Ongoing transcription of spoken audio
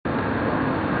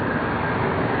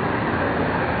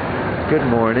Good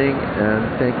morning,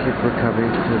 and thank you for coming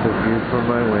to the view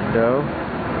from my window.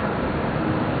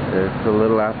 It's a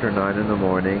little after 9 in the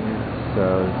morning,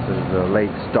 so this is a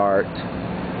late start,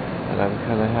 and I'm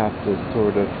going to have to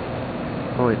sort of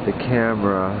point the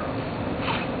camera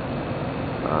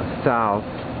south,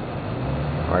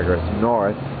 or I guess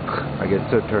north. I get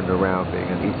so turned around being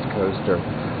an East Coaster,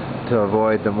 to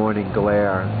avoid the morning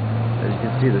glare. As you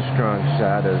can see the strong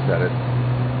shadows that it's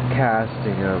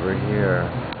casting over here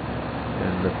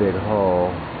in the big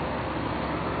hole.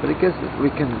 But I guess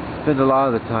we can spend a lot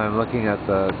of the time looking at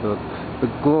the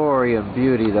glory and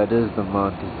beauty that is the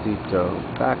Montecito.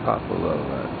 Back off a little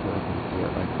bit so we can see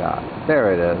it like that. There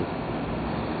it is.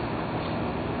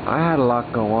 I had a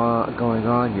lot going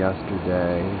on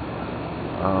yesterday.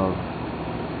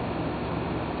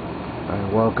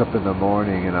 I woke up in the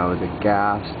morning and I was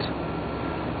aghast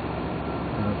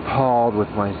and appalled with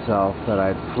myself that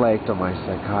I'd flaked on my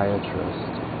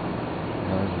psychiatrist.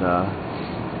 And,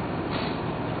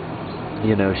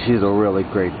 you know, she's a really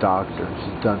great doctor.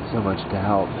 She's done so much to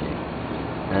help me.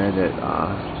 And it,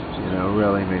 you know,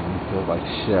 really made me feel like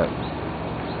shit.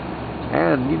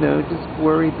 And, you know, just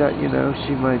worried that, you know,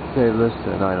 she might say,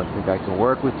 listen, I don't think I can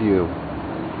work with you.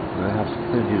 I have to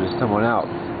send you to someone else.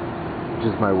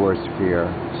 Which is my worst fear,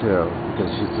 too,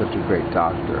 because she's such a great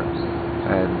doctor.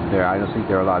 And I don't think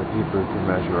there are a lot of people who can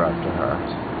measure up to her.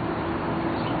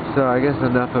 So I guess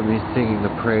enough of me singing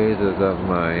the praises of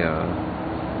my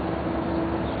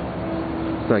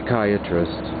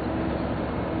psychiatrist.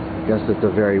 I guess it's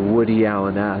a very Woody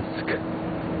Allen-esque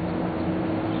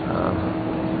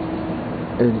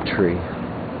entry,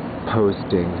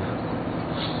 posting,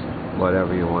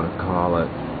 whatever you want to call it.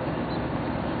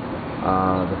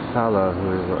 The fellow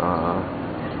who's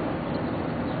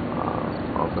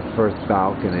on the first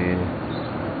balcony,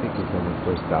 I think he's on the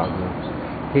first balcony.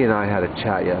 He and I had a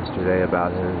chat yesterday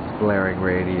about his blaring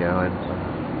radio, and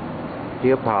he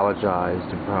apologized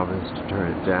and promised to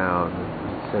turn it down.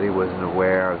 He said he wasn't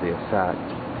aware of the effect,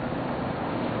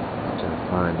 which I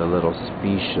find a little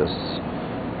specious,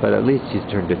 but at least he's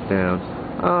turned it down.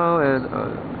 Oh, and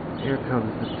here comes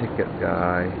the ticket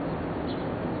guy.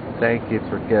 Thank you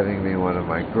for giving me one of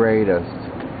my greatest,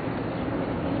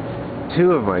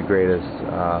 two of my greatest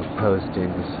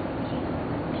postings.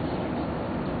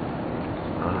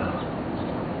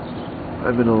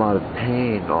 I'm in a lot of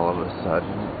pain all of a sudden,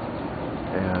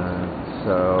 and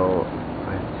so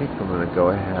I think I'm going to go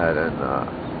ahead and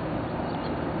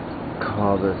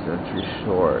call this entry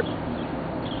short.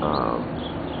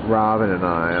 Robin and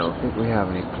I don't think we have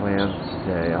any plans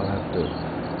today. I'll have to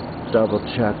double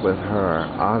check with her.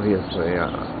 Obviously,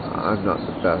 I'm not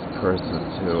the best person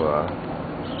to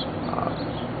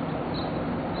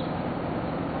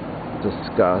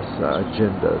discuss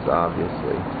agendas,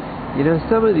 obviously. You know,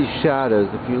 some of these shadows,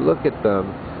 if you look at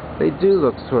them, they do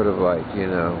look sort of like, you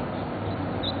know,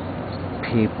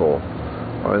 people.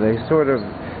 Or they sort of,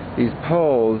 these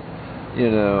poles,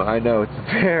 you know, I know it's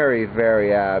very,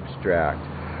 very abstract,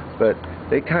 but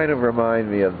they kind of remind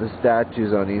me of the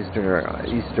statues on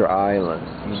Easter Island.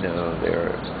 You know,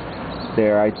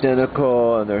 they're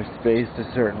identical and they're spaced a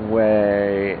certain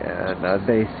way, and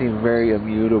they seem very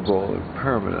immutable and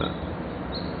permanent.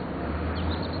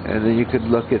 And then you could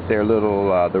look at their little,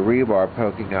 the rebar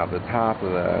poking out the top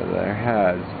of their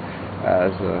heads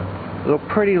as little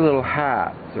pretty little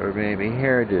hats or maybe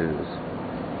hairdos.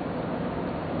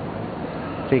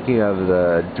 Thinking of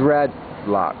the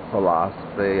dreadlock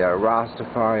philosophy,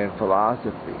 Rastafarian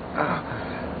philosophy,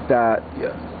 that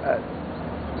at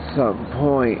some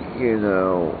point, you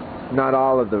know, not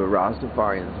all of the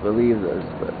Rastafarians believe this,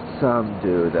 but some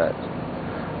do, that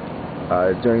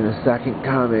during the second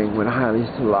coming, when Haile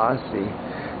Selassie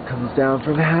comes down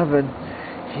from heaven,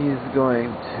 he's going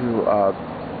to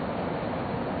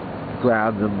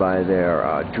grab them by their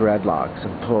dreadlocks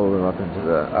and pull them up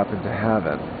into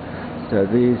heaven. So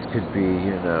these could be,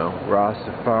 you know,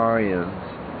 Rastafarians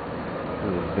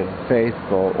who have been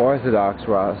faithful, Orthodox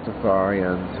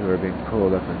Rastafarians who are being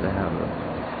pulled up into heaven.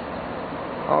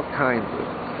 All kinds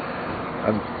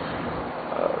of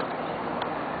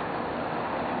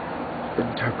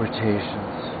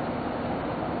interpretations.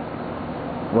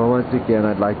 Well, once again,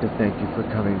 I'd like to thank you for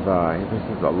coming by.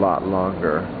 This is a lot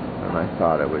longer than I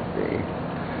thought it would be.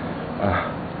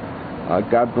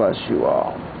 God bless you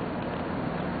all.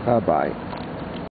 Bye-bye.